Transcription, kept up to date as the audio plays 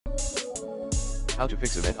How to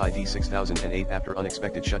fix Event ID 6008 after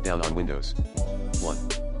unexpected shutdown on Windows. 1.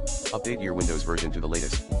 Update your Windows version to the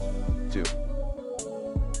latest. 2.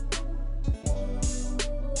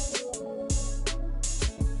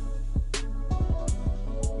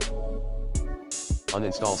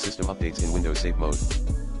 Uninstall system updates in Windows Safe Mode.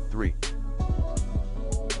 3.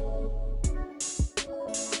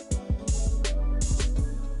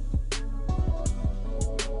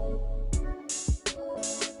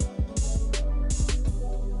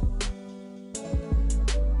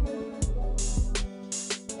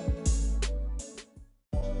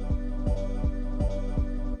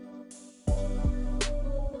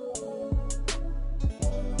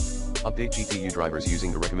 Update GPU drivers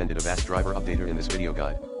using the recommended Avast driver updater in this video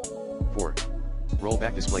guide. 4. Roll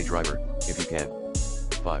back display driver, if you can.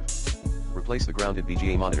 5. Replace the grounded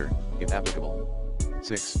VGA monitor, if applicable.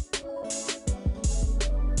 6.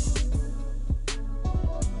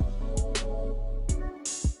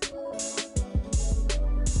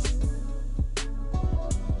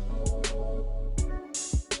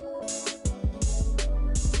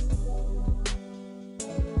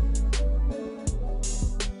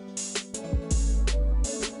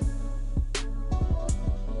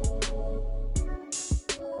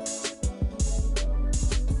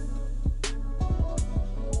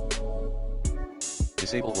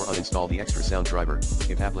 Disable or uninstall the extra sound driver,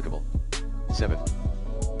 if applicable. 7.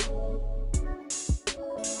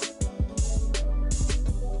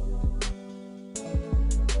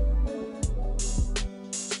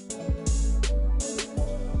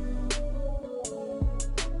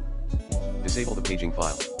 Disable the paging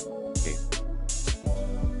file. 8.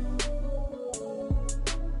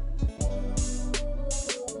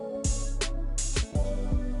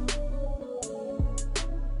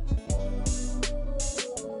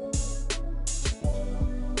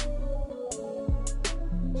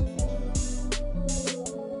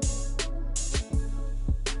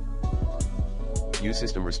 Use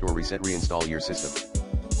system restore reset reinstall your system.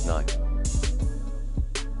 9.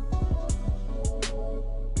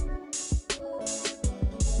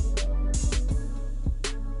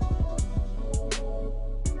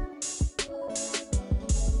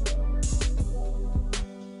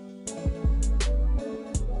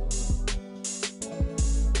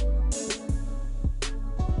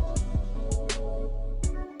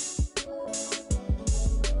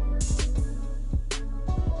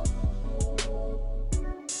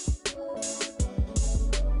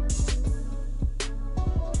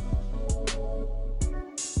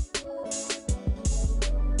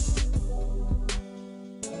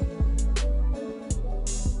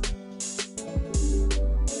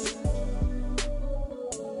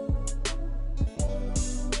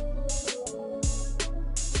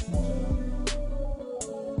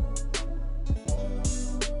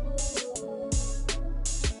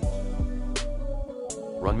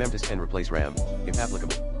 Run memtest and replace RAM, if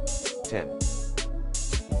applicable. 10.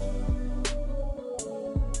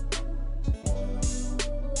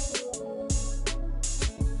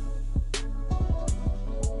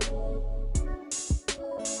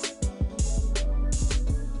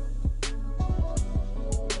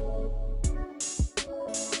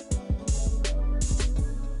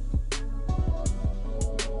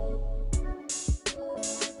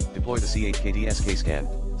 Deploy the chkdsk scan,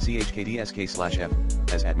 chkdsk/f,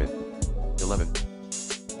 as admin. 11.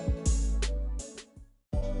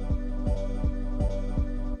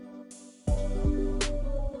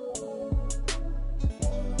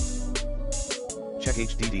 Check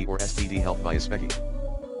HDD or SSD health via Speccy.